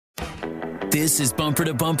This is Bumper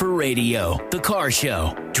to Bumper Radio, the car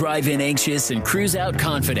show. Drive in anxious and cruise out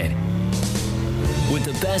confident. With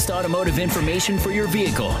the best automotive information for your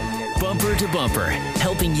vehicle. Bumper to Bumper,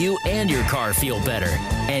 helping you and your car feel better.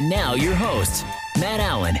 And now your hosts, Matt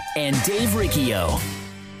Allen and Dave Riccio.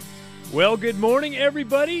 Well, good morning,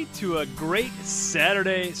 everybody, to a great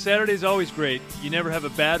Saturday. Saturday's always great. You never have a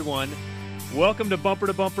bad one. Welcome to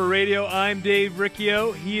Bumper Radio. I'm Dave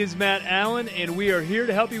Riccio. He is Matt Allen, and we are here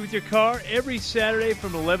to help you with your car every Saturday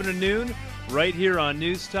from 11 to noon, right here on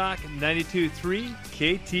News Talk 92.3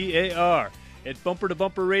 KTAR. At Bumper to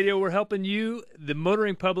Bumper Radio, we're helping you, the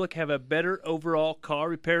motoring public, have a better overall car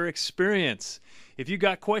repair experience. If you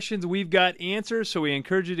got questions, we've got answers, so we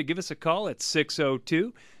encourage you to give us a call at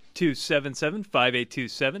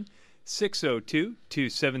 602-277-5827.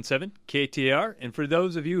 602-277-KTAR. And for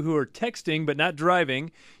those of you who are texting but not driving,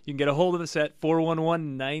 you can get a hold of us at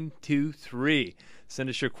 411-923. Send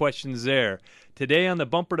us your questions there. Today on the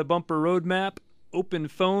Bumper to Bumper Roadmap, open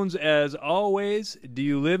phones as always. Do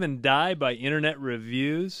you live and die by internet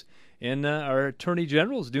reviews? And our Attorney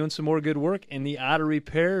General is doing some more good work in the auto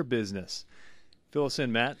repair business. Fill us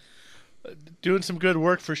in, Matt. Doing some good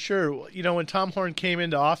work for sure. You know, when Tom Horn came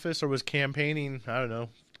into office or was campaigning, I don't know,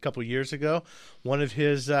 couple years ago, one of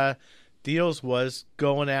his deals was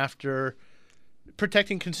going after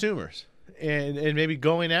protecting consumers and maybe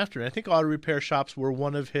going after it. I think auto repair shops were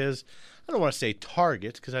one of his, I don't want to say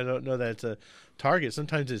targets because I don't know that it's a target.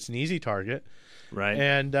 Sometimes it's an easy target. Right.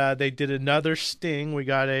 And they did another sting. We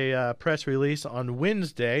got a press release on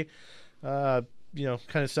Wednesday, kind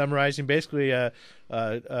of summarizing basically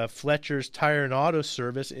Fletcher's Tire and Auto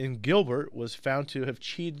Service in Gilbert was found to have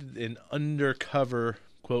cheated an undercover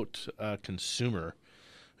quote consumer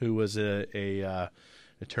who was a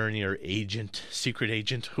attorney or agent, secret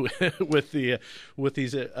agent with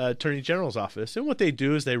these attorney general's office. And what they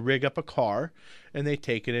do is they rig up a car and they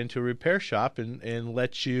take it into a repair shop and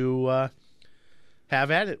let you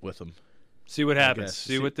have at it with them. See what happens.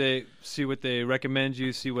 See what they recommend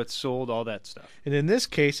you. See what's sold. All that stuff. And in this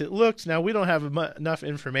case, it looks, now we don't have enough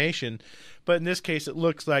information, but in this case, it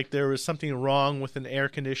looks like there was something wrong with an air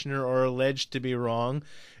conditioner or alleged to be wrong,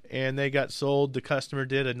 and they got sold. The customer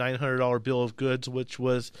did a $900 bill of goods, which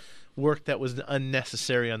was work that was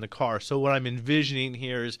unnecessary on the car. So what I'm envisioning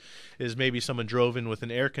here is maybe someone drove in with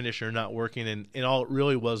an air conditioner not working, and all it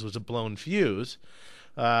really was a blown fuse.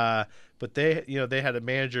 But they had a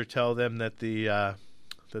manager tell them that that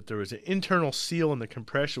there was an internal seal and the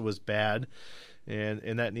compressor was bad,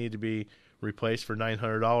 and that needed to be replaced for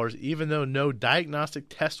 $900, even though no diagnostic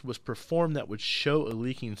test was performed that would show a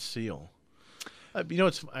leaking seal.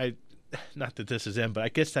 Not that this is in, but I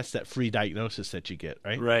guess that's that free diagnosis that you get,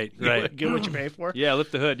 right? Right. Get what you pay for. Yeah,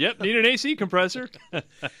 lift the hood. Yep, need an AC compressor.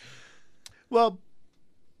 Well.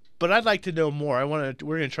 But I'd like to know more. We're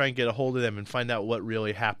going to try and get a hold of them and find out what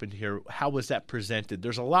really happened here. How was that presented?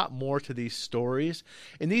 There's a lot more to these stories.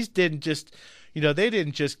 And these didn't just, they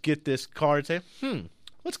didn't just get this car and say,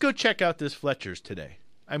 let's go check out this Fletcher's today.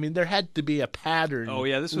 I mean, there had to be a pattern. Oh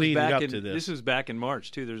yeah, this was back in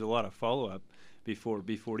March too. There's a lot of follow-up before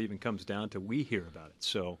it even comes down to we hear about it.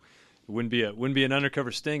 So it wouldn't be an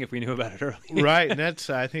undercover sting if we knew about it early. Right, and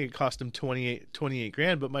that's I think it cost them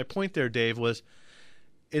 $28,000. But my point there, Dave, was.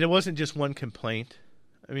 And it wasn't just one complaint.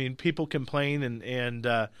 I mean, people complain, and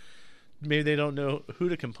maybe they don't know who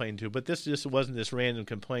to complain to. But this just wasn't this random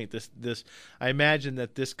complaint. This I imagine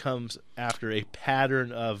that this comes after a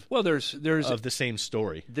pattern of there's of the same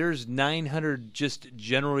story. There's 900 just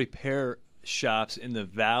general repair shops in the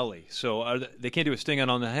valley, so they can't do a sting on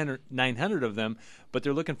all 900 of them. But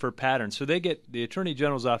they're looking for patterns. So the Attorney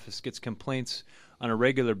General's office gets complaints on a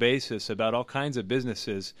regular basis about all kinds of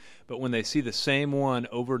businesses, but when they see the same one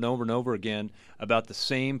over and over and over again about the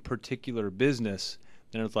same particular business,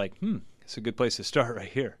 then it's like, it's a good place to start right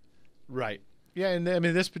here. Right. Yeah, and I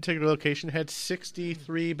mean, this particular location had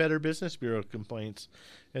 63 Better Business Bureau complaints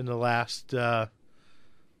in the last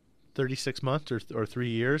 36 months or 3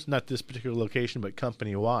 years. Not this particular location, but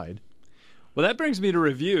company-wide. Well, that brings me to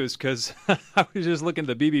reviews, because I was just looking,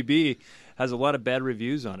 the BBB has a lot of bad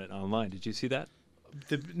reviews on it online. Did you see that?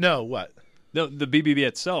 What? No, the BBB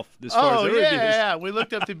itself. As far as reviews. Yeah. We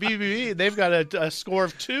looked up the BBB. They've got a score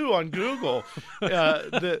of 2 on Google. Well,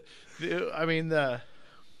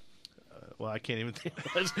 I can't even think what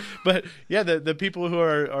it was. But, yeah, the people who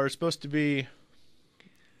are supposed to be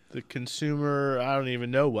the consumer, I don't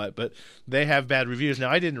even know what, but they have bad reviews. Now,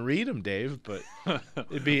 I didn't read them, Dave, but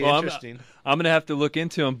it'd be interesting. I'm going to have to look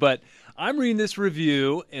into them, but I'm reading this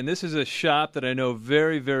review, and this is a shop that I know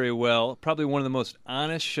very, very well, probably one of the most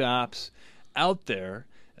honest shops out there.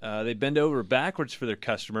 They bend over backwards for their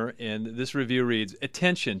customer, and this review reads,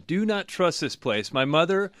 "Attention, do not trust this place. My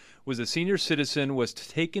mother was a senior citizen, was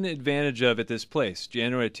taken advantage of at this place.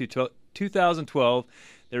 January 2012,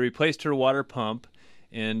 they replaced her water pump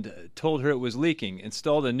and told her it was leaking,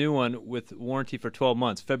 installed a new one with warranty for 12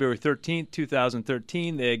 months. February 13th,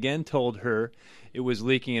 2013, they again told her it was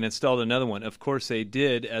leaking and installed another one. Of course they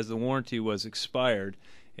did, as the warranty was expired.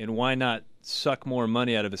 And why not suck more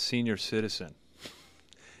money out of a senior citizen?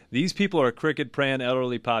 These people are a cricket preying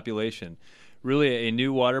elderly population. Really, a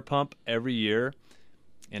new water pump every year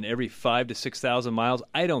and every 5,000 to 6,000 miles?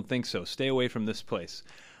 I don't think so. Stay away from this place."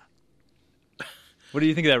 What do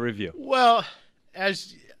you think of that review? Well,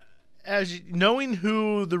 as knowing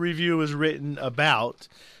who the review was written about,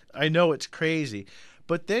 I know it's crazy.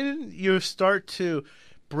 But then you start to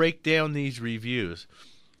break down these reviews,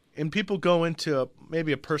 and people go into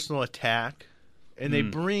maybe a personal attack, and they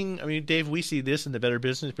bring, I mean, Dave, we see this in the Better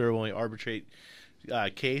Business Bureau when we arbitrate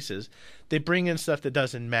cases. They bring in stuff that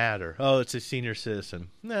doesn't matter. Oh, it's a senior citizen.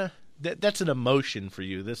 Nah, that's an emotion for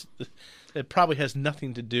you. It probably has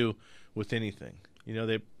nothing to do with anything. You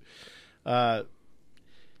know,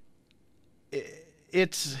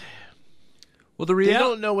 it's... Well, they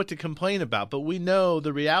don't know what to complain about, but we know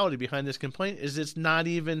the reality behind this complaint is it's not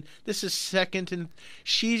even, this is second, and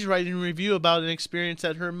she's writing a review about an experience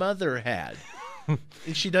that her mother had.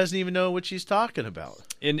 And she doesn't even know what she's talking about.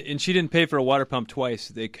 And she didn't pay for a water pump twice.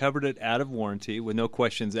 They covered it out of warranty with no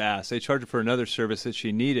questions asked. They charged her for another service that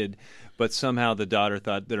she needed, but somehow the daughter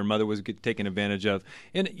thought that her mother was taken advantage of.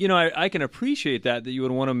 And, you know, I can appreciate that you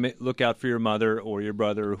would want to look out for your mother or your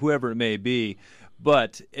brother or whoever it may be.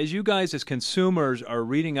 But as you guys as consumers are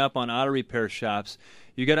reading up on auto repair shops,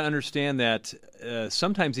 you got to understand that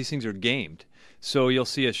sometimes these things are gamed. So you'll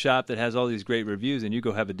see a shop that has all these great reviews, and you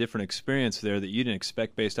go have a different experience there that you didn't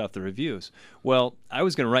expect based off the reviews. Well, I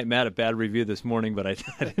was going to write Matt a bad review this morning, but I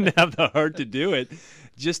didn't have the heart to do it,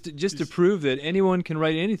 just to prove that anyone can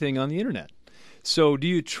write anything on the internet. So do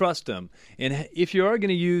you trust them? And if you are going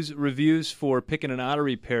to use reviews for picking an auto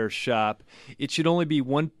repair shop, it should only be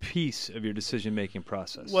one piece of your decision-making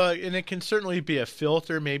process. Well, and it can certainly be a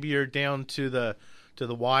filter. Maybe you're down to the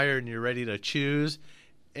wire and you're ready to choose,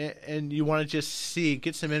 and you want to just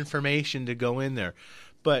get some information to go in there.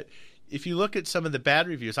 But if you look at some of the bad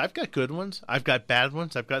reviews, I've got good ones, I've got bad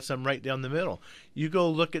ones, I've got some right down the middle. You go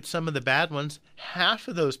look at some of the bad ones, half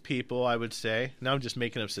of those people, I would say, now I'm just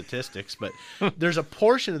making up statistics, but there's a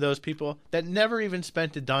portion of those people that never even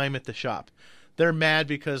spent a dime at the shop. They're mad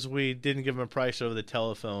because we didn't give them a price over the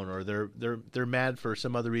telephone, or they're mad for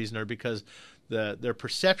some other reason, or because their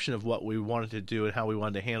perception of what we wanted to do and how we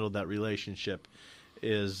wanted to handle that relationship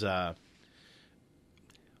is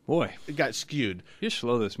boy, it got skewed. You're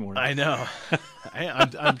slow this morning. I know.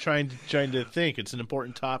 I'm trying to think. It's an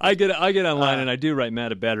important topic. I get online and I do write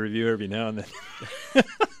Matt a bad review every now and then.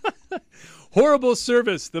 Horrible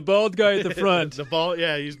service. The bald guy at the front.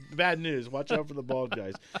 He's bad news. Watch out for the bald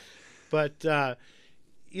guys. But and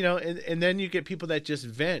then you get people that just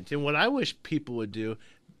vent. And what I wish people would do,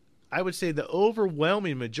 I would say the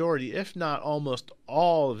overwhelming majority, if not almost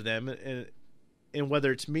all of them, and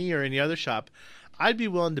whether it's me or any other shop, I'd be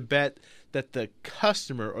willing to bet that the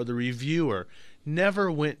customer or the reviewer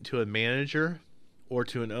never went to a manager or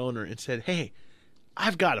to an owner and said, "Hey,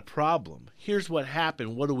 I've got a problem. Here's what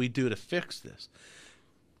happened. What do we do to fix this?"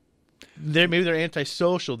 Maybe they're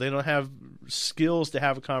antisocial. They don't have skills to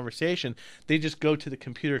have a conversation. They just go to the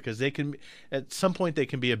computer because they can. At some point, they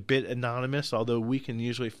can be a bit anonymous, although we can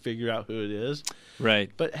usually figure out who it is.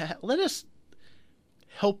 Right. But let us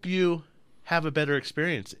help you have a better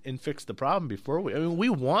experience and fix the problem before we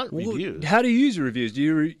want reviews. How do you use reviews? Do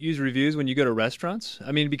you use reviews when you go to restaurants?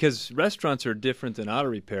 I mean, because restaurants are different than auto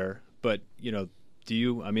repair, but do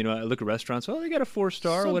you? I mean, I look at restaurants. Oh, they got a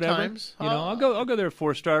 4-star or whatever. Sometimes. I'll go there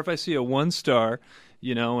 4-star. If I see a 1-star,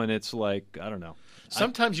 and it's like, I don't know.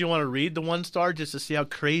 Sometimes you want to read the 1-star just to see how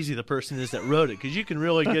crazy the person is that wrote it, because you can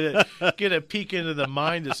really get a peek into the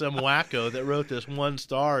mind of some wacko that wrote this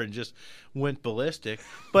 1-star and just went ballistic.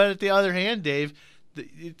 But at the other hand, Dave,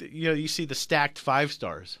 you see the stacked 5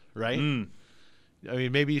 stars, right? I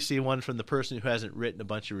mean, maybe you see one from the person who hasn't written a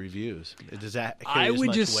bunch of reviews. Does that carry as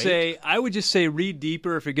much weight? I would just say read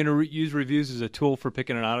deeper. If you're going to use reviews as a tool for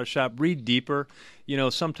picking an auto shop, read deeper.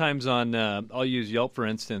 Sometimes on I'll use Yelp, for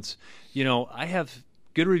instance. I have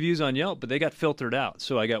good reviews on Yelp, but they got filtered out.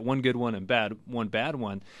 So I got one good one and one bad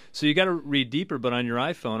one. So you got to read deeper, but on your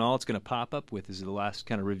iPhone, all it's going to pop up with is the last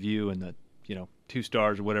kind of review and the 2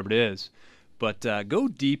 stars or whatever it is. But go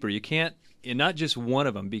deeper. You can't and not just one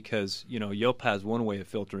of them, because Yelp has one way of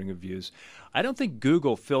filtering reviews. I don't think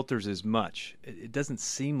Google filters as much. It doesn't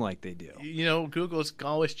seem like they do. Google's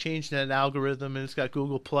always changing that algorithm, and it's got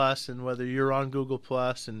Google Plus, and whether you're on Google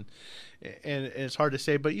Plus, and it's hard to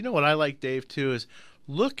say. But you know what I like, Dave, too, is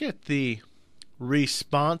look at the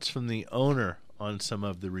response from the owner on some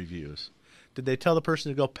of the reviews. Did they tell the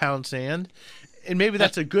person to go pound sand? And maybe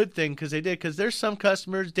that's a good thing because they did. Because there's some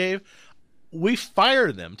customers, Dave, we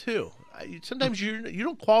fire them too. Sometimes you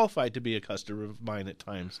don't qualify to be a customer of mine at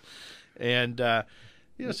times. And, so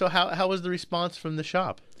how was the response from the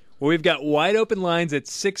shop? Well, we've got wide open lines at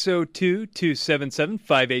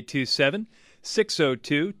 602-277-5827,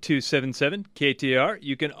 602-277-KTR.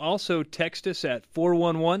 You can also text us at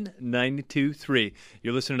 411-923.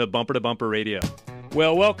 You're listening to Bumper Radio.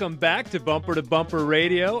 Well, welcome back to Bumper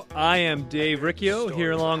Radio. I am Dave Riccio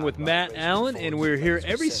here along with Matt Allen, and we're here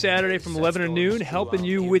every Saturday from 11 to noon helping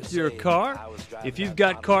you with your car. If you've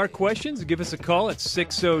got car questions, give us a call at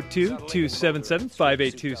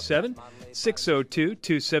 602-277-5827,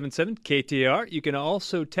 602-277-KTR. You can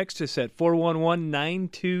also text us at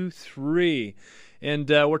 411-923. And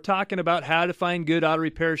we're talking about how to find good auto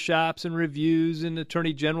repair shops and reviews and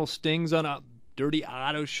Attorney General stings on dirty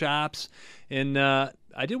auto shops. And I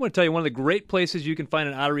did want to tell you, one of the great places you can find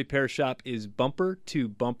an auto repair shop is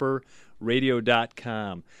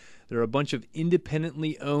bumpertobumperradio.com. There are a bunch of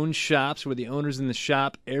independently owned shops where the owner's in the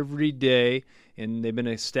shop every day, and they've been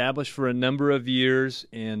established for a number of years,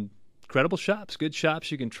 and credible shops, good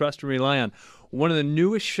shops you can trust and rely on. One of the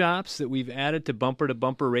newest shops that we've added to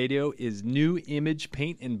Bumper Radio is New Image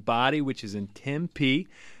Paint and Body, which is in Tempe.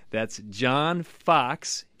 That's John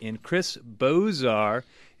Fox and Chris Bozar.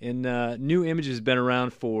 And New Image has been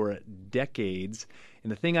around for decades.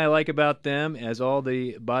 And the thing I like about them, as all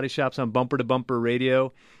the body shops on Bumper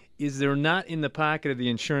Radio, is they're not in the pocket of the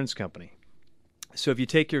insurance company. So if you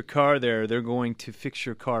take your car there, they're going to fix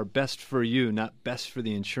your car best for you, not best for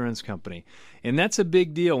the insurance company. And that's a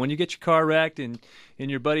big deal. When you get your car wrecked and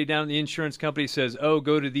your buddy down at the insurance company says, oh,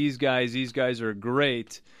 go to these guys are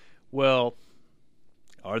great. Well,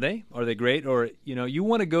 are they? Are they great? Or, you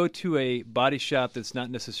want to go to a body shop that's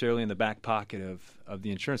not necessarily in the back pocket of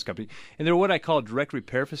the insurance company. And they're what I call direct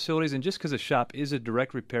repair facilities. And just because a shop is a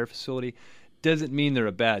direct repair facility doesn't mean they're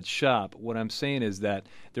a bad shop. What I'm saying is that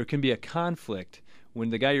there can be a conflict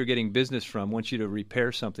when the guy you're getting business from wants you to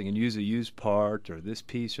repair something and use a used part or this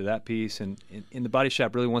piece or that piece, and the body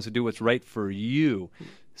shop really wants to do what's right for you.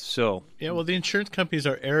 So yeah, well, the insurance companies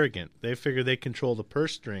are arrogant. They figure they control the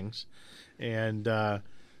purse strings, and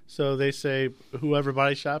so they say, whoever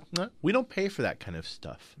body shop, no, we don't pay for that kind of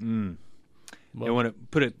stuff. They want to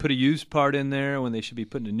put a used part in there when they should be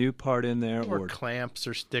putting a new part in there, or clamps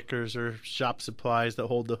or stickers or shop supplies that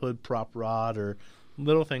hold the hood prop rod or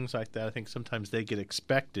little things like that. I think sometimes they get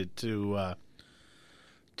expected to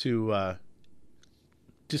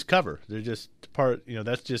just cover. They're just part.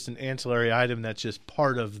 That's just an ancillary item. That's just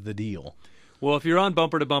part of the deal. Well, if you're on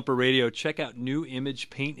Bumper to Bumper Radio, check out New Image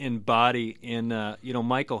Paint and Body. And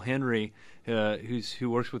Michael Henry, who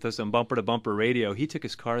works with us on Bumper to Bumper Radio, he took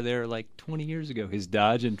his car there like 20 years ago. His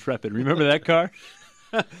Dodge Intrepid. Remember that car?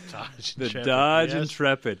 Dodge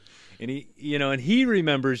Intrepid. And he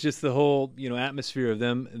remembers just the whole atmosphere of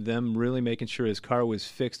them really making sure his car was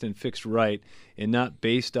fixed and fixed right, and not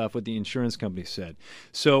based off what the insurance company said.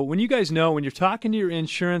 So when you guys know, when you're talking to your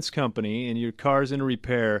insurance company and your car's in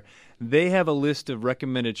repair, they have a list of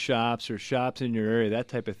recommended shops or shops in your area, that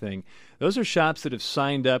type of thing. Those are shops that have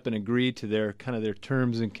signed up and agreed to their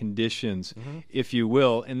terms and conditions, if you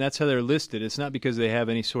will, and that's how they're listed. It's not because they have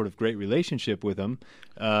any sort of great relationship with them.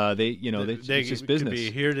 It's just business. Could be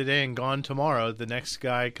here today and gone tomorrow. The next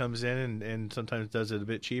guy comes in and sometimes does it a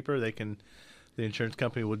bit cheaper. The insurance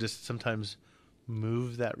company will just sometimes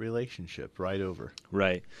move that relationship right over.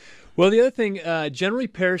 Right. Well, the other thing, general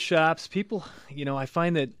repair shops, people, I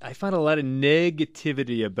find a lot of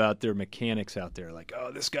negativity about their mechanics out there. Like,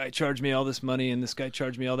 oh, this guy charged me all this money and this guy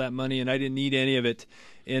charged me all that money and I didn't need any of it.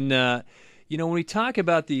 And, when we talk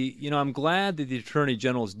about I'm glad that the Attorney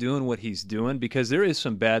General is doing what he's doing, because there is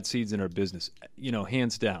some bad seeds in our business,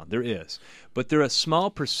 hands down, there is. But they're a small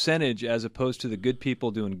percentage as opposed to the good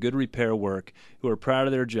people doing good repair work who are proud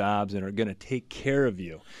of their jobs and are going to take care of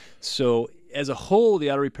you. So as a whole,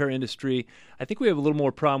 the auto repair industry, I think we have a little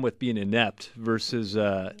more problem with being inept versus...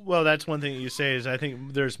 Well, that's one thing that you say is I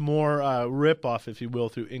think there's more rip-off, if you will,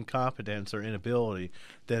 through incompetence or inability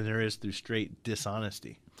than there is through straight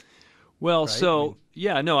dishonesty. Well, right? so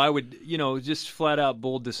yeah, no, I would, just flat out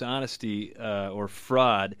bold dishonesty or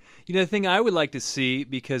fraud. The thing I would like to see,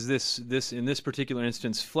 because this in this particular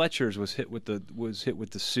instance, Fletcher's was hit with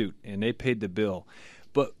the suit, and they paid the bill.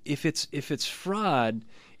 But if it's fraud,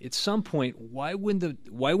 at some point, why wouldn't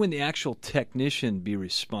the actual technician be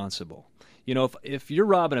responsible? If you're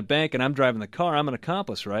robbing a bank and I'm driving the car, I'm an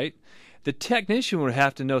accomplice, right? The technician would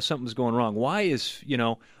have to know something's going wrong. Why is,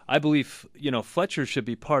 I believe, Fletcher should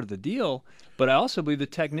be part of the deal, but I also believe the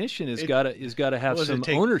technician has got to have some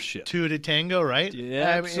ownership. Two to tango, right? Yeah,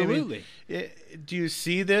 absolutely. Do you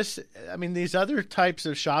see this? I mean, these other types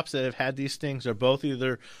of shops that have had these things are both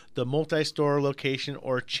either the multi-store location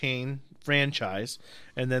or chain franchise,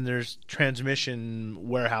 and then there's transmission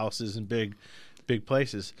warehouses and big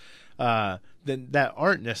places. Then that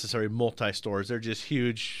aren't necessarily multi-stores. They're just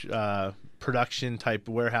huge production type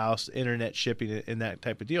warehouse, internet shipping, and that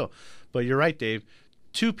type of deal. But you're right, Dave.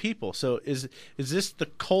 Two people. So is this the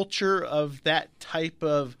culture of that type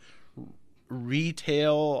of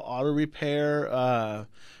retail auto repair,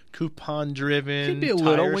 coupon-driven could be a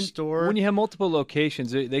tire little. store? When you have multiple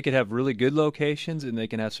locations, they could have really good locations and they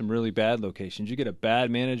can have some really bad locations. You get a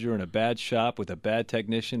bad manager and a bad shop with a bad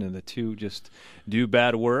technician, and the two just do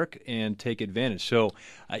bad work and take advantage. So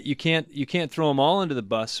you can't throw them all under the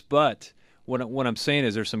bus, but what I'm saying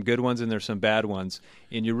is there's some good ones and there's some bad ones,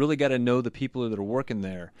 and you really got to know the people that are working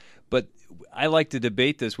there. But I like to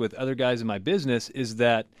debate this with other guys in my business, is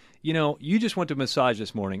that, you just went to a massage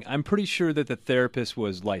this morning. I'm pretty sure that the therapist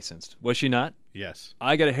was licensed. Was she not? Yes.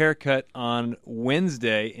 I got a haircut on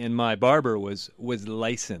Wednesday, and my barber was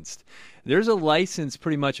licensed. There's a license,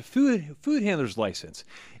 pretty much a food handler's license.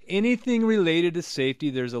 Anything related to safety,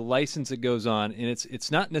 there's a license that goes on, and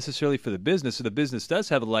it's not necessarily for the business. So the business does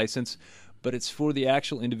have a license, but it's for the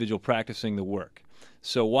actual individual practicing the work.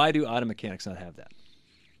 So why do auto mechanics not have that?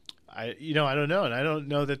 I don't know, and I don't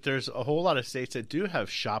know that there's a whole lot of states that do have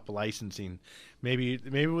shop licensing. Maybe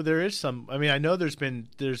there is some. I mean, I know there's been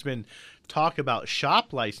talk about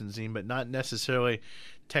shop licensing, but not necessarily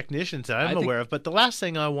technicians that I'm aware of. But the last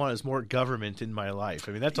thing I want is more government in my life.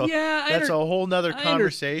 I mean, that's a whole nother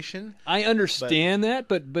conversation. I understand that,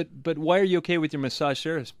 but why are you okay with your massage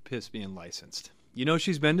therapist being licensed?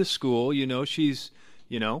 She's been to school. She's.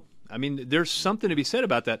 I mean, there's something to be said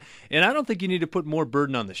about that. And I don't think you need to put more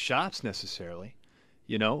burden on the shops necessarily,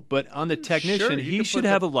 but on the technician, he should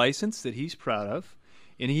have a license that he's proud of,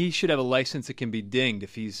 and he should have a license that can be dinged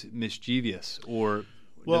if he's mischievous or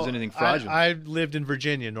does anything fraudulent. I lived in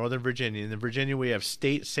Virginia, Northern Virginia, and in Virginia we have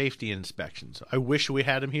state safety inspections. I wish we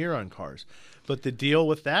had them here on cars. But the deal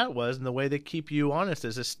with that was, and the way they keep you honest,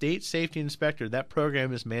 as a state safety inspector, that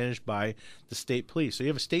program is managed by the state police. So you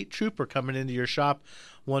have a state trooper coming into your shop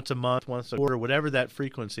once a month, once a quarter, whatever that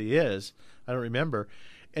frequency is. I don't remember.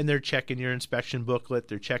 And they're checking your inspection booklet.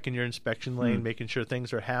 They're checking your inspection lane, making sure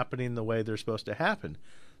things are happening the way they're supposed to happen.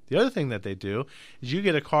 The other thing that they do is you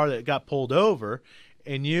get a car that got pulled over,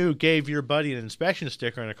 and you gave your buddy an inspection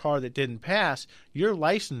sticker on a car that didn't pass, your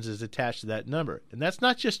license is attached to that number. And that's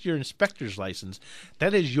not just your inspector's license.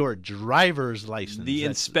 That is your driver's license. The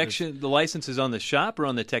license is on the shop or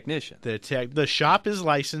on the technician? The shop is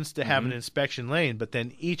licensed to have an inspection lane, but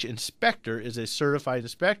then each inspector is a certified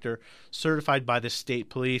inspector, certified by the state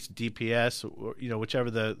police, DPS, or whichever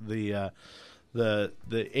the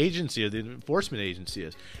agency or the enforcement agency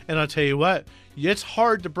is. And I'll tell you what, it's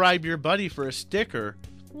hard to bribe your buddy for a sticker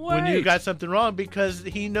when you got something wrong, because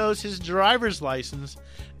he knows his driver's license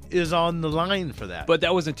is on the line for that. But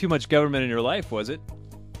that wasn't too much government in your life, was it?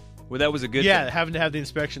 Well, that was a good thing. Yeah, having to have the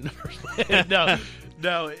inspection number. No,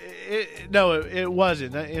 it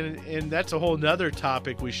wasn't. And that's a whole nother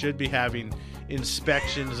topic. We should be having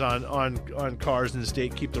inspections on cars in the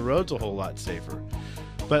state, keep the roads a whole lot safer.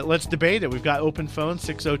 But let's debate it. We've got open phone,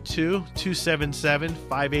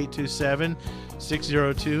 602-277-5827,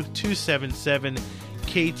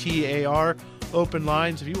 602-277-KTAR. Open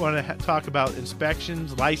lines if you want to talk about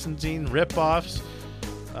inspections, licensing, rip-offs.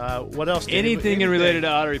 What else? Anything related to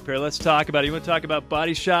auto repair, let's talk about it. You want to talk about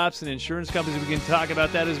body shops and insurance companies, we can talk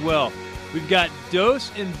about that as well. We've got Dose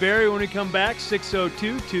and Barry when we come back,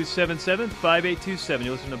 602-277-5827.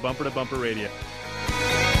 You listen to Bumper Radio.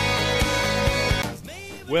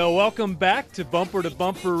 Well, welcome back to Bumper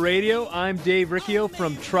Radio. I'm Dave Riccio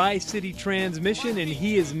from Tri-City Transmission, and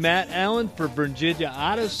he is Matt Allen for Virginia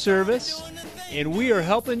Auto Service. And we are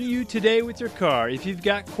helping you today with your car. If you've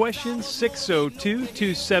got questions,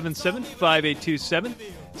 602-277-5827,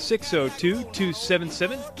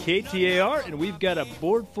 602-277-KTAR. And we've got a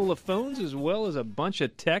board full of phones as well as a bunch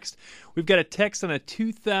of text. We've got a text on a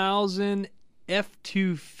 2008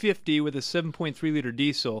 F250 with a 7.3-liter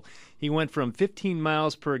diesel. He went from 15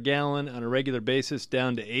 miles per gallon on a regular basis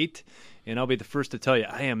down to 8. And I'll be the first to tell you,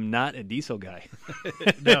 I am not a diesel guy.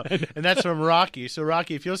 No, and that's from Rocky. So,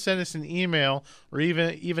 Rocky, if you'll send us an email or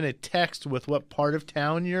even a text with what part of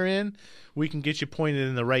town you're in, we can get you pointed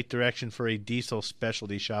in the right direction for a diesel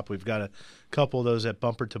specialty shop. We've got a couple of those at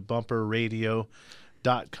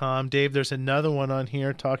bumpertobumperradio.com. Dave, there's another one on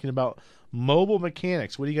here talking about mobile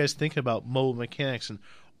mechanics. What do you guys think about mobile mechanics, and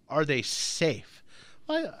are they safe?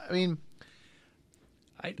 Well, I mean,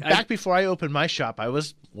 back before I opened my shop, I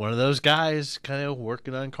was one of those guys kind of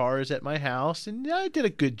working on cars at my house, and I did a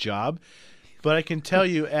good job. But I can tell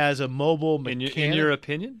you, as a mobile mechanic, in your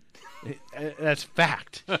opinion, that's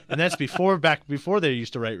fact, and that's back before they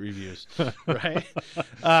used to write reviews, right?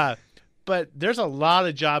 But there's a lot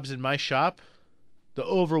of jobs in my shop. The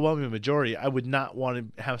overwhelming majority, I would not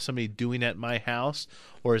want to have somebody doing at my house,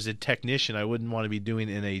 or as a technician, I wouldn't want to be doing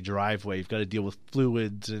in a driveway. You've got to deal with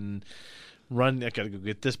fluids and I got to go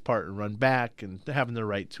get this part and run back, and having the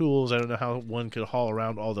right tools. I don't know how one could haul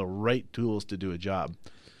around all the right tools to do a job.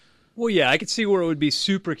 Well, yeah, I could see where it would be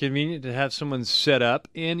super convenient to have someone set up.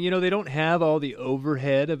 And, they don't have all the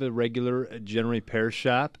overhead of a regular general repair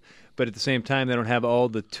shop, but at the same time, they don't have all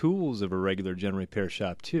the tools of a regular general repair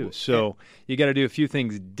shop, too. So you got to do a few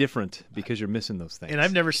things different because you're missing those things. And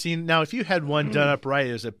I've never seen – now, if you had one done up right,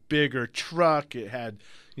 it was a bigger truck. It had –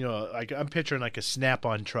 like I'm picturing like a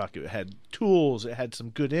Snap-on truck. It had tools. It had some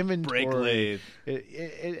good inventory. Brake lathe.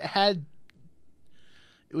 It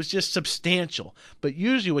was just substantial. But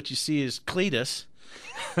usually what you see is Cletus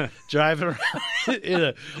driving around in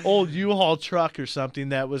an old U-Haul truck or something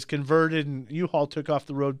that was converted, and U-Haul took off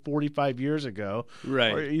the road 45 years ago.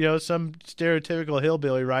 Right. Or, some stereotypical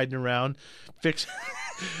hillbilly riding around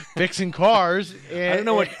fixing cars. I don't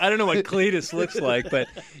know what Cletus looks like, but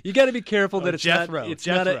you got to be careful that it's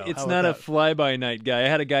not a fly-by-night guy. I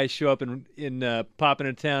had a guy show up in pop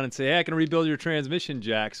into town and say, "Hey, I can rebuild your transmission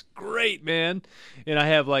jacks." Great, man. And I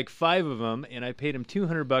have like 5 of them, and I paid him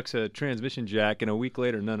 $200 a transmission jack, and a week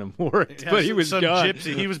later none of them worked. Yeah, but he was some gone.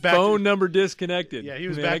 Gypsy. He was back. Phone number disconnected. Yeah, he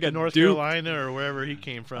was back in North Carolina or wherever he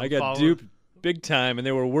came from. I got duped big time, and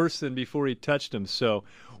they were worse than before he touched them. So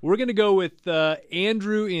we're going to go with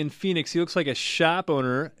Andrew in Phoenix. He looks like a shop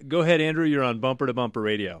owner. Go ahead, Andrew. You're on Bumper to Bumper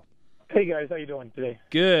Radio. Hey, guys. How you doing today?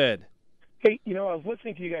 Good. Hey, I was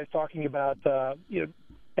listening to you guys talking about,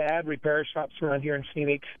 bad repair shops around here in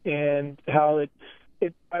Phoenix, and how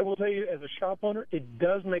I will tell you, as a shop owner, it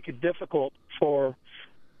does make it difficult for –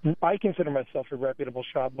 I consider myself a reputable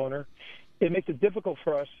shop owner. It makes it difficult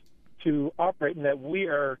for us to operate in that we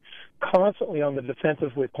are constantly on the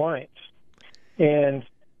defensive with clients. And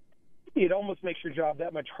it almost makes your job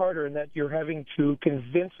that much harder in that you're having to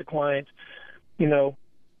convince a client,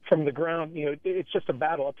 from the ground. It's just a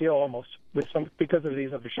battle uphill almost because of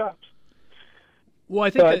these other shops. Well,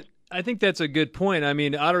 I think that's a good point. I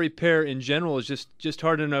mean, auto repair in general is just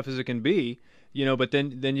hard enough as it can be, but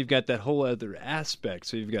then you've got that whole other aspect.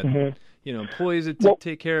 So you've got employees that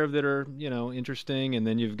take care of that are interesting, and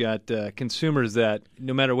then you've got consumers that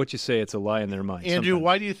no matter what you say, it's a lie in their mind. Andrew, sometimes.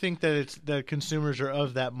 why do you think that the consumers are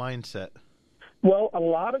of that mindset? Well, a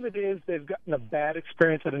lot of it is they've gotten a bad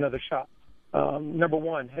experience at another shop. Number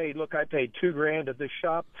one, hey, look, I paid $2,000 at this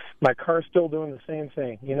shop. My car's still doing the same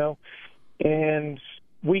thing, and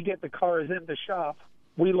we get the cars in the shop,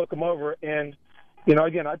 we look them over, and,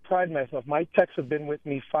 again, I pride myself. My techs have been with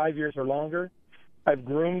me 5 years or longer. I've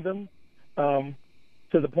groomed them to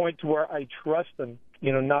the point to where I trust them,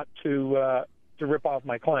 not to rip off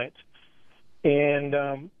my clients.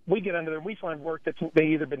 And we get under there, we find work that's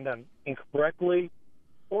either been done incorrectly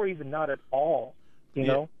or even not at all,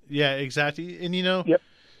 Yeah, exactly. And, Yep.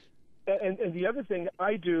 And the other thing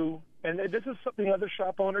I do, and this is something other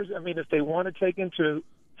shop owners, if they want to take into, you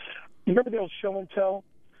remember the old show and tell?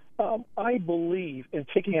 I believe in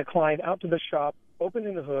taking a client out to the shop,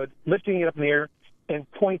 opening the hood, lifting it up in the air,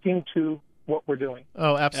 and pointing to what we're doing.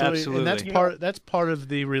 Oh, absolutely. And that's part of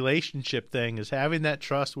the relationship thing, is having that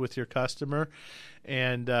trust with your customer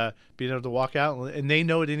and being able to walk out, and they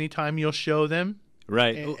know at any time you'll show them.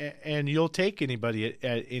 Right. And you'll take anybody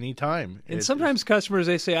at any time. And sometimes customers,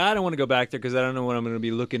 they say, I don't want to go back there because I don't know what I'm going to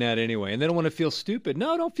be looking at anyway. And they don't want to feel stupid.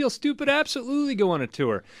 No, don't feel stupid. Absolutely go on a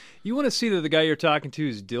tour. You want to see that the guy you're talking to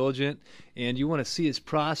is diligent, and you want to see his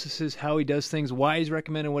processes, how he does things, why he's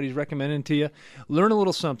recommending what he's recommending to you. Learn a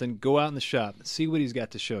little something. Go out in the shop. See what he's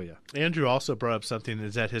got to show you. Andrew also brought up something,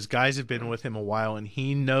 is that his guys have been with him a while, and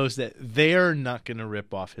he knows that they're not going to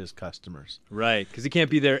rip off his customers. Right, because he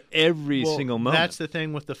can't be there every single moment. That's the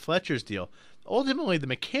thing with the Fletcher's deal. Ultimately, the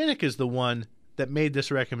mechanic is the one that made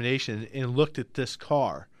this recommendation and looked at this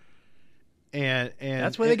car. And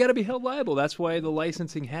that's why they got to be held liable. That's why the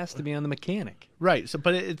licensing has to be on the mechanic. Right. So,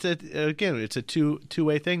 but it's a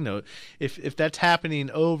two-way thing though. If that's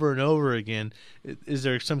happening over and over again, is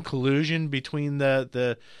there some collusion between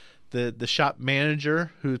the shop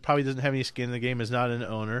manager, who probably doesn't have any skin in the game, is not an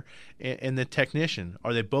owner, and the technician?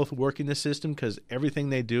 Are they both working the system because everything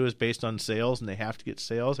they do is based on sales and they have to get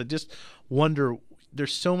sales? I just wonder.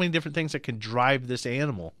 There's so many different things that can drive this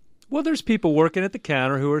animal. Well, there's people working at the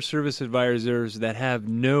counter who are service advisors that have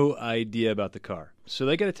no idea about the car. So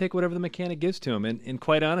they got to take whatever the mechanic gives to them. And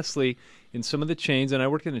quite honestly, in some of the chains, and I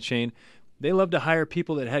worked in a chain, they love to hire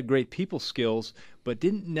people that had great people skills but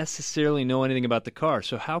didn't necessarily know anything about the car.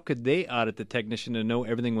 So how could they audit the technician to know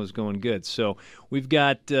everything was going good? So we've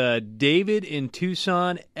got David in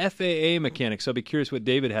Tucson, FAA mechanics. I'll be curious what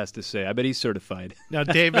David has to say. I bet he's certified. Now,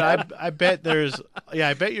 David, I bet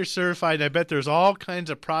I bet you're certified. I bet there's all kinds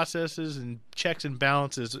of processes and checks and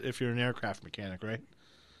balances if you're an aircraft mechanic, right?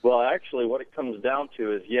 Well, actually, what it comes down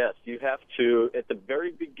to is, yes, you have to, at the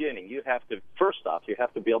very beginning, first off, you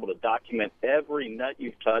have to be able to document every nut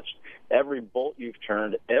you've touched, every bolt you've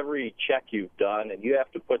turned, every check you've done, and you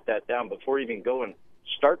have to put that down before you even go and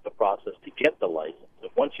start the process to get the license. And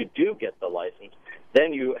once you do get the license,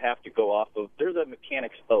 then you have to go off of, there's a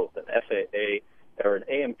mechanic's oath, an FAA or an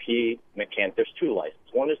AMP mechanic. There's two licenses.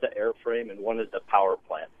 One is the airframe and one is the power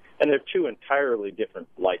plant. And they're two entirely different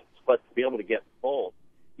licenses. But to be able to get both,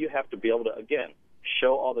 you have to be able to, again,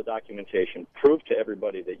 show all the documentation, prove to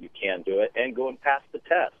everybody that you can do it, and go and pass the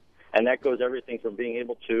test. And that goes everything from being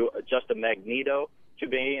able to adjust a magneto to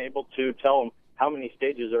being able to tell them how many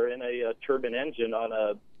stages are in a turbine engine on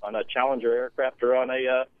a Challenger aircraft or on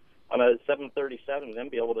a 737, and then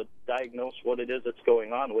be able to diagnose what it is that's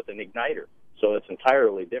going on with an igniter. So it's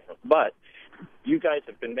entirely different. But you guys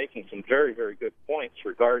have been making some very, very good points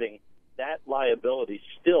regarding that liability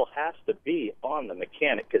still has to be on the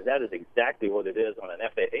mechanic, because that is exactly what it is on an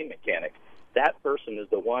FAA mechanic. That person is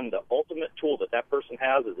the one, the ultimate tool that person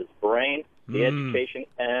has is his brain, the education,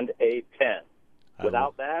 and a pen.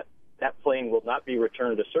 Without that plane will not be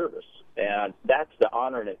returned to service. And that's the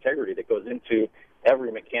honor and integrity that goes into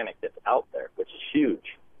every mechanic that's out there, which is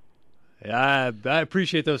huge. I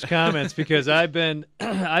appreciate those comments because I've been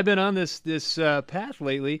on this path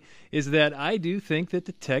lately. Is that I do think that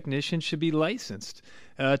the technician should be licensed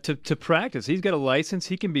to practice. He's got a license.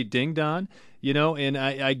 He can be dinged on, and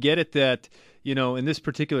I get it that, in this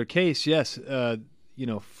particular case, yes,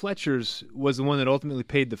 Fletcher's was the one that ultimately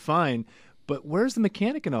paid the fine. But where's the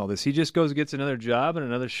mechanic in all this? He just goes and gets another job in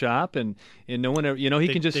another shop, and no one ever,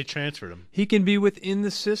 they transferred him. He can be within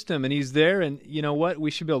the system, and he's there. And you know what?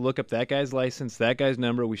 We should be able to look up that guy's license, that guy's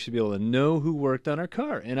number. We should be able to know who worked on our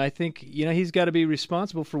car. And I think he's got to be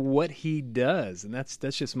responsible for what he does, and that's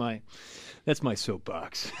just my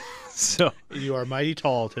soapbox. So you are mighty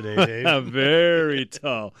tall today, Dave. Very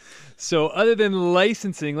tall. So other than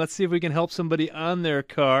licensing, let's see if we can help somebody on their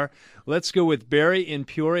car. Let's go with Barry in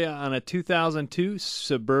Peoria on a 2002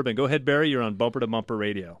 Suburban. Go ahead, Barry. You're on Bumper to Bumper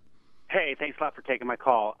Radio. Hey, thanks a lot for taking my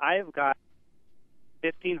call. I've got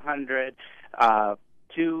 1,500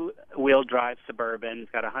 two-wheel drive Suburban. It's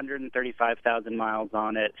got 135,000 miles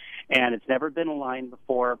on it, and it's never been aligned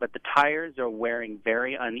before, but the tires are wearing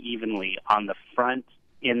very unevenly on the front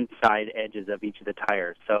inside edges of each of the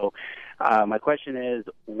tires. So my question is,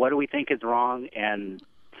 what do we think is wrong? And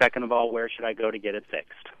second of all, where should I go to get it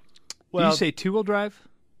fixed? Well, did you say two-wheel drive?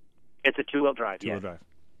 It's a two-wheel drive, two-wheel drive.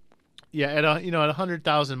 Yeah, at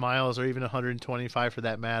 100,000 miles or even 125 for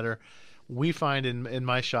that matter, we find in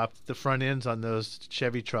my shop the front ends on those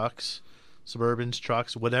Chevy trucks, Suburbans,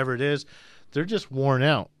 trucks, whatever it is, they're just worn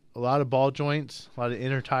out. A lot of ball joints, a lot of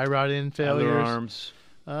inner tie rod end failures. Idler arms.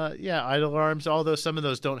 Idle arms. Although some of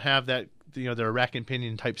those don't have that, they're rack and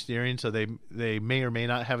pinion type steering, so they may or may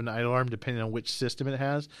not have an idle arm depending on which system it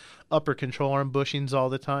has. Upper control arm bushings all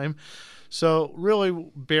the time. So really,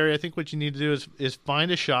 Barry, I think what you need to do is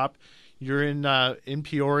find a shop. You're in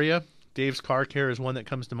Peoria. Dave's Car Care is one that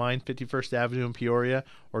comes to mind, 51st Avenue in Peoria,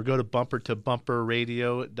 or go to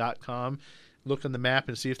bumpertobumperradio.com. Look on the map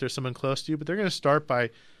and see if there's someone close to you. But they're going to start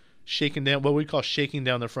by shaking down what we call shaking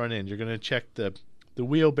down the front end. You're going to check the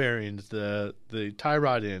wheel bearings, the tie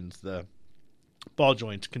rod ends, the ball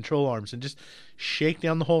joints, control arms, and just shake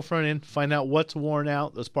down the whole front end, find out what's worn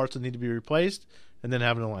out, those parts that need to be replaced, and then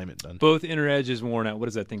have an alignment done. Both inner edges worn out. What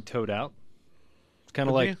is that thing, toed out? It's kind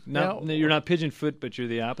of like, you're not pigeon foot, but you're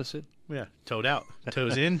the opposite. Yeah, toed out.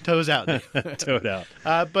 Toes in, toes out. Toed out.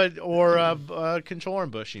 Control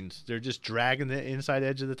arm bushings. They're just dragging the inside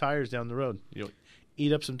edge of the tires down the road. You'll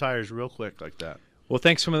eat up some tires real quick like that. Well,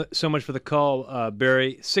 thanks so much for the call,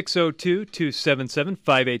 Barry.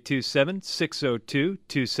 602-277-5827,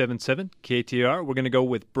 602-277-KTR. We're going to go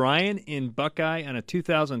with Brian in Buckeye on a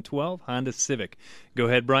 2012 Honda Civic. Go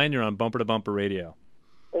ahead, Brian. You're on Bumper to Bumper Radio.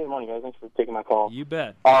 Hey, good morning, guys. Thanks for taking my call. You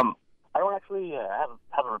bet. I don't actually have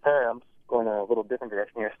a repair. I'm just going a little different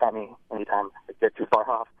direction here. Stop me anytime I get too far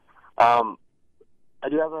off. I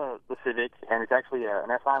do have the Civic, and it's actually an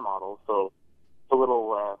SI model, so a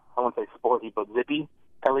little, I wouldn't say sporty, but zippy,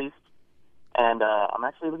 at least. And I'm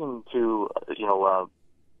actually looking to,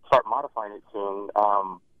 start modifying it soon.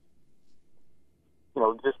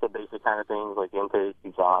 Just the basic kind of things like intake,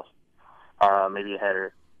 exhaust, maybe a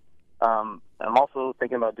header. I'm also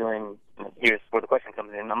thinking about doing, here's where the question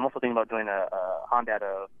comes in, I'm also thinking about doing a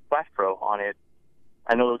Honda Flash Pro on it.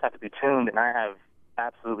 I know those have to be tuned, and I have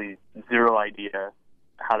absolutely zero idea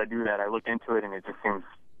how to do that. I looked into it, and it just seems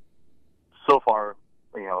so far,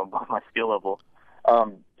 above my skill level.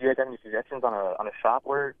 Do you guys have any suggestions on a shop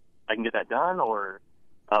where I can get that done, or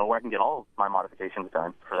where I can get all of my modifications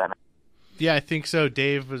done for that? Yeah, I think so.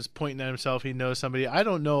 Dave was pointing at himself. He knows somebody. I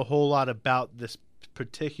don't know a whole lot about this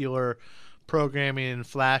particular programming and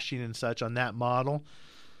flashing and such on that model.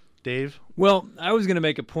 Dave? Well, I was going to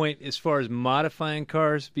make a point as far as modifying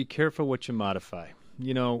cars. Be careful what you modify.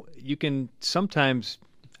 You can sometimes,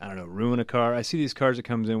 ruin a car. I see these cars that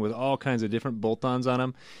comes in with all kinds of different bolt-ons on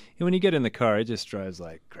them, and when you get in the car, it just drives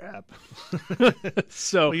like crap. Well,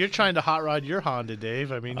 you're trying to hot rod your Honda,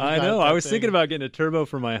 Dave. I mean, I know. I was thinking about getting a turbo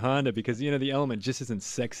for my Honda because the Element just isn't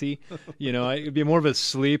sexy. It'd be more of a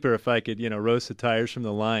sleeper if I could, roast the tires from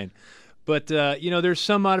the line. But, there's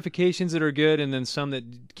some modifications that are good and then some that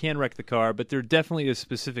can wreck the car, but there definitely is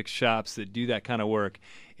specific shops that do that kind of work.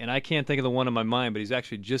 And I can't think of the one in my mind, but he's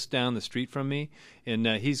actually just down the street from me. And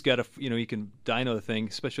he's got he can dyno the thing,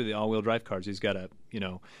 especially the all-wheel drive cars. He's got a,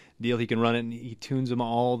 deal he can run it, and he tunes them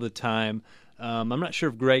all the time. I'm not sure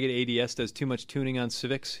if Greg at ADS does too much tuning on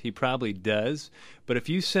Civics. He probably does. But if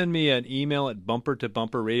you send me an email at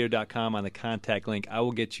bumpertobumperradio.com on the contact link, I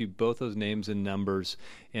will get you both those names and numbers.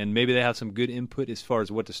 And maybe they have some good input as far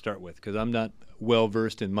as what to start with, because I'm not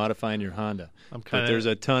well-versed in modifying your Honda. But there's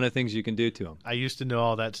a ton of things you can do to them. I used to know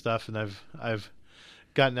all that stuff, and I've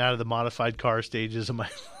gotten out of the modified car stages of my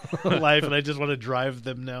life, and I just want to drive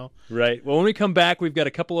them now. Right. Well, when we come back, we've got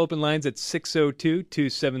a couple open lines at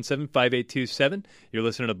 602-277-5827. You're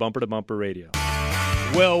listening to Bumper Radio.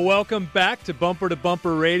 Well, welcome back to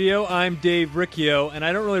Bumper Radio. I'm Dave Riccio, and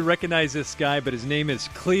I don't really recognize this guy, but his name is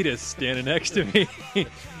Cletus standing next to me.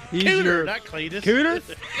 He's Cooter, not Cletus. Cooter?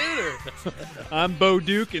 Cooter. I'm Bo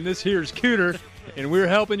Duke, and this here's Cooter. And we're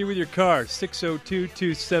helping you with your car,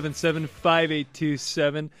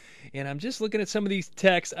 602-277-5827. And I'm just looking at some of these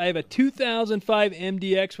texts. I have a 2005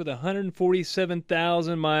 MDX with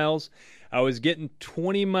 147,000 miles. I was getting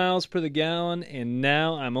 20 miles per the gallon, and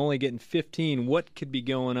now I'm only getting 15. What could be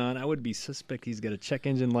going on? I would be suspect he's got a check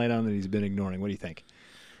engine light on that he's been ignoring. What do you think?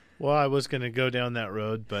 Well, I was going to go down that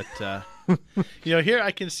road, but, here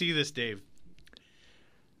I can see this, Dave.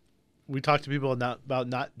 We talk to people about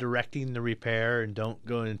not directing the repair and don't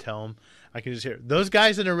go in and tell them. I can just hear, those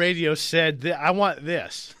guys in the radio said, I want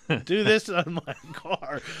this. Do this on my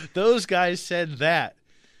car. Those guys said that.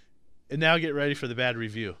 And now get ready for the bad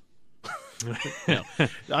review.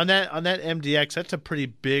 On that MDX, that's a pretty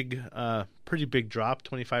big drop,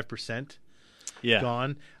 25%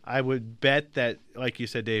 gone. I would bet that, like you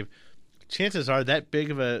said, Dave, chances are that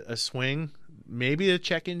big of a swing. Maybe the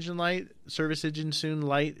check engine light, service engine soon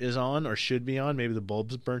light is on or should be on. Maybe the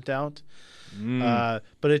bulb's burnt out.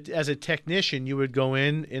 But as a technician, you would go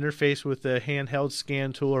in, interface with the handheld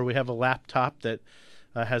scan tool, or we have a laptop that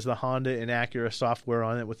has the Honda and Acura software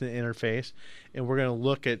on it with an interface, and we're going to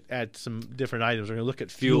look at some different items. We're going to look at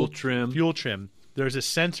fuel trim. There's a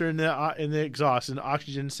sensor in the exhaust, an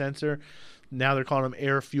oxygen sensor. Now they're calling them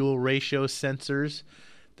air fuel ratio sensors.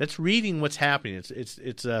 That's reading what's happening.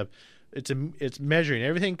 It's measuring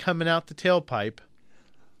everything coming out the tailpipe.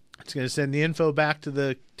 It's going to send the info back to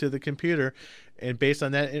the computer, and based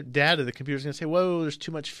on that data, the computer's going to say, "Whoa, there's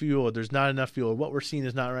too much fuel. There's not enough fuel. What we're seeing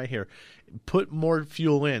is not right here. Put more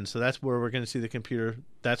fuel in." So that's where we're going to see the computer.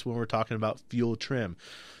 That's when we're talking about fuel trim.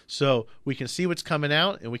 So we can see what's coming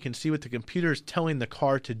out, and we can see what the computer is telling the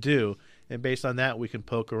car to do, and based on that, we can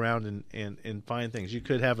poke around and find things. You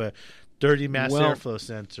could have a dirty mass airflow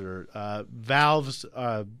sensor, valves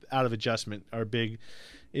out of adjustment are a big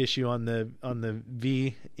issue on the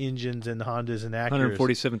V engines and the Hondas and Acuras.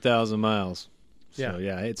 147,000 miles. So,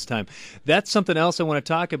 yeah, it's time. That's something else I want to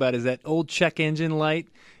talk about is that old check engine light,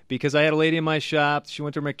 because I had a lady in my shop. She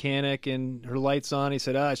went to her mechanic, and her light's on. He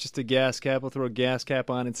said, it's just a gas cap. We'll throw a gas cap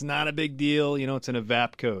on. It's not a big deal. It's an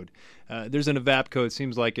evap code. There's an evap code,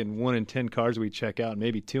 seems like, in 1 in 10 cars we check out,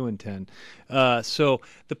 maybe 2 in 10. So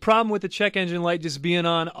the problem with the check engine light just being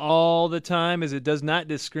on all the time is it does not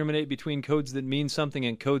discriminate between codes that mean something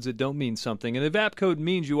and codes that don't mean something. And the evap code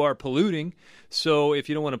means you are polluting. So if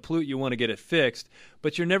you don't want to pollute, you want to get it fixed.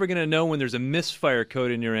 But you're never going to know when there's a misfire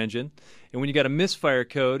code in your engine. And when you got a misfire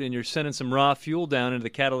code and you're sending some raw fuel down into the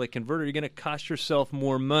catalytic converter, you're going to cost yourself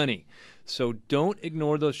more money. So don't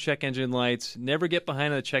ignore those check engine lights. Never get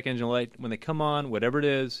behind the check engine light. When they come on, whatever it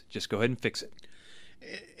is, just go ahead and fix it.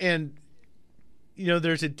 And,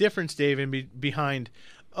 there's a difference, Dave, behind,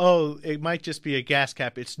 it might just be a gas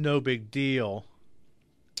cap. It's no big deal.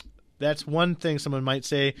 That's one thing someone might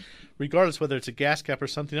say, regardless whether it's a gas cap or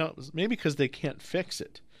something else, maybe because they can't fix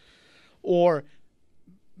it. Or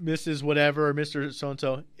Mrs. Whatever or Mr.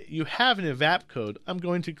 So-and-so, you have an evap code. I'm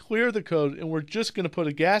going to clear the code, and we're just going to put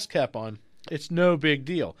a gas cap on. It's no big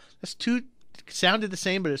deal. Sounded the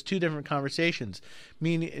same, but it's two different conversations.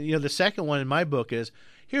 Meaning, the second one in my book is,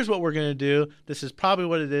 here's what we're going to do. This is probably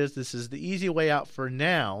what it is. This is the easy way out for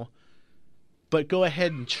now, but go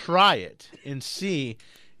ahead and try it and see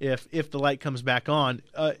if the light comes back on.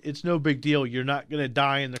 It's no big deal. You're not going to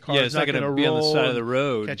die in the car. Yeah, it's not going to be on the side of the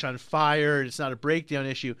road, catch on fire. It's not a breakdown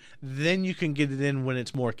issue. Then you can get it in when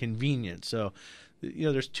it's more convenient. So,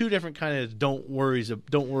 there's two different kind of don't worry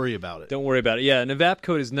about it. Don't worry about it. Yeah, an evap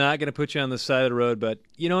code is not going to put you on the side of the road. But,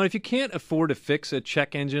 if you can't afford to fix a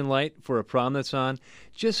check engine light for a problem that's on,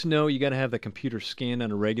 just know you got to have the computer scanned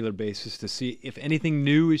on a regular basis to see if anything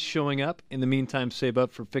new is showing up. In the meantime, save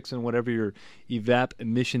up for fixing whatever your evap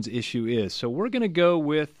emissions issue is. So we're going to go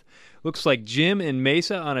with, looks like Jim in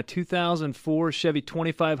Mesa on a 2004 Chevy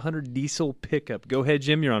 2500 diesel pickup. Go ahead,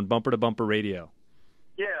 Jim. You're on Bumper to Bumper Radio.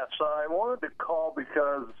 Yes, I wanted to call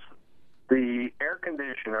because the air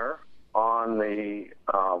conditioner on the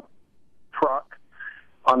truck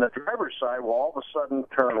on the driver's side will all of a sudden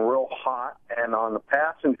turn real hot, and on the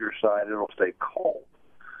passenger side it'll stay cold.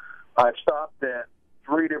 I've stopped at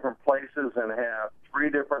 3 different places and have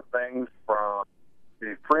 3 different things, from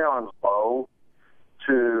the Freon's low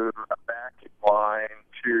to a vacuum line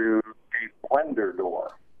to a blender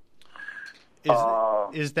door.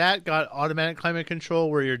 Is that got automatic climate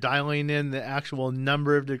control where you're dialing in the actual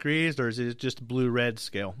number of degrees, or is it just blue-red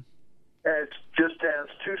scale? It just has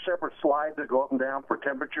 2 separate slides that go up and down for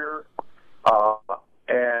temperature.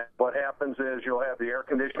 And what happens is you'll have the air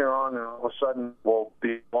conditioner on, and all of a sudden will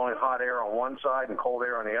be blowing hot air on one side and cold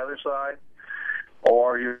air on the other side.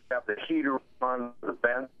 Or you have the heater on the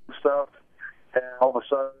vent and stuff, and all of a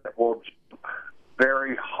sudden it will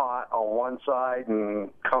very hot on one side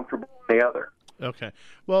and comfortable on the other. Okay.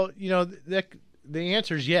 Well, the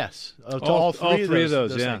answer is yes to all three of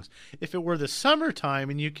those yeah. things. If it were the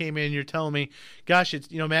summertime and you came in and you're telling me, gosh,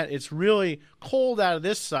 it's Matt, it's really cold out of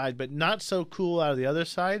this side but not so cool out of the other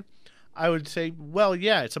side, I would say, well,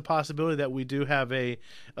 yeah, it's a possibility that we do have a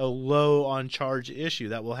low on charge issue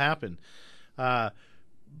that will happen.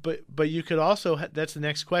 But you could also, that's the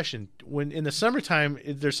next question. When in the summertime,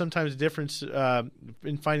 there's sometimes a difference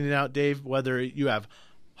in finding out, Dave, whether you have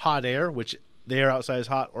hot air, which the air outside is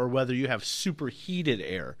hot, or whether you have superheated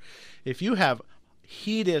air. If you have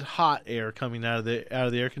heated hot air coming out of the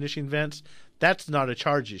air conditioning vents, that's not a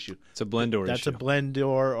charge issue. It's a blend door issue. That's a blend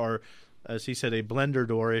door, or as he said, a blender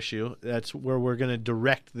door issue. That's where we're going to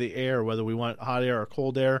direct the air, whether we want hot air or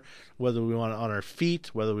cold air, whether we want it on our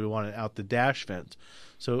feet, whether we want it out the dash vents.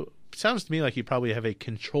 So it sounds to me like you probably have a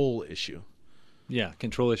control issue. Yeah,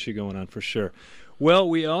 control issue going on for sure. Well,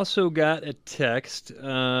 we also got a text.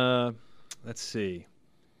 Let's see.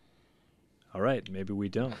 All right, maybe we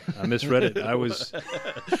don't. I misread it. I was.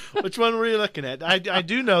 Which one were you looking at? I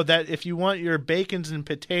do know that if you want your bacons and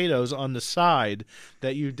potatoes on the side,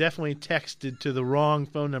 that you definitely texted to the wrong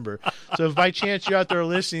phone number. So if by chance you're out there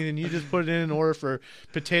listening and you just put in an order for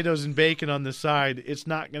potatoes and bacon on the side, it's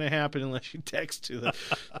not going to happen unless you text to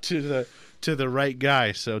the right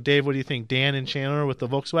guy. So Dave, what do you think? Dan and Chandler with the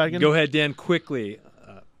Volkswagen? Go ahead, Dan. Quickly.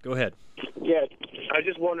 Go ahead. Yeah. I was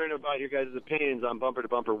just wondering about your guys' opinions on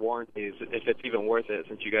bumper-to-bumper warranties, if it's even worth it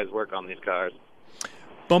since you guys work on these cars.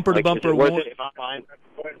 Bumper-to-bumper warranties. If I'm buying,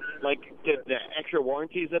 like the extra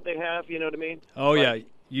warranties that they have, you know what I mean? Oh, yeah,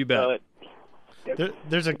 you bet.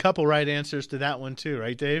 There's a couple right answers to that one too,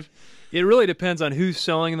 right, Dave? It really depends on who's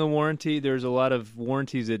selling the warranty. There's a lot of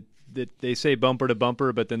warranties that that they say bumper to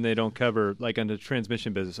bumper, but then they don't cover, like on the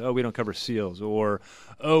transmission business, oh, we don't cover seals, or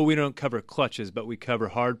oh, we don't cover clutches, but we cover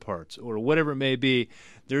hard parts, or whatever it may be.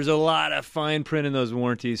 There's a lot of fine print in those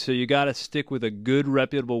warranties, so you got to stick with a good,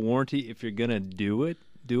 reputable warranty if you're going to do a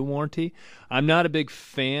warranty. I'm not a big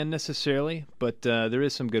fan necessarily, but there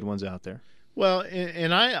is some good ones out there. Well,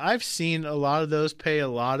 and I've seen a lot of those pay a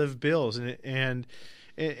lot of bills, and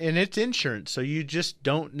it's insurance, so you just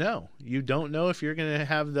don't know. You don't know if you're going to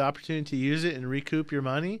have the opportunity to use it and recoup your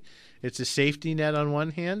money. It's a safety net on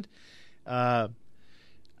one hand.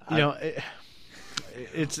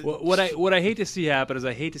 It's what I hate to see happen is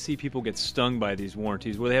I hate to see people get stung by these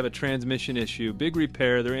warranties where they have a transmission issue, big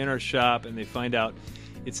repair, they're in our shop, and they find out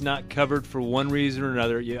it's not covered for one reason or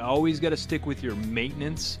another. You always got to stick with your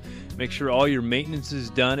maintenance. Make sure all your maintenance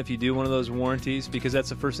is done if you do one of those warranties, because that's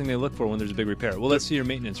the first thing they look for when there's a big repair. Well, let's see your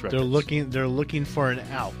maintenance records. They're looking for an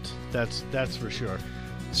out. That's for sure.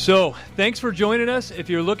 So, thanks for joining us. If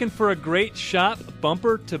you're looking for a great shop,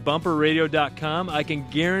 bumpertobumperradio.com. I can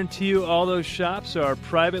guarantee you all those shops are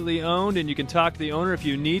privately owned, and you can talk to the owner if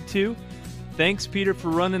you need to. Thanks, Peter, for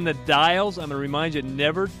running the dials. I'm going to remind you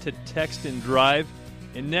never to text and drive.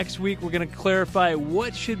 And next week, we're going to clarify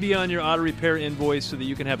what should be on your auto repair invoice so that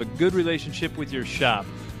you can have a good relationship with your shop.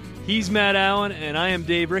 He's Matt Allen, and I am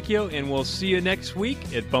Dave Riccio, and we'll see you next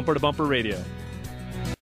week at Bumper to Bumper Radio.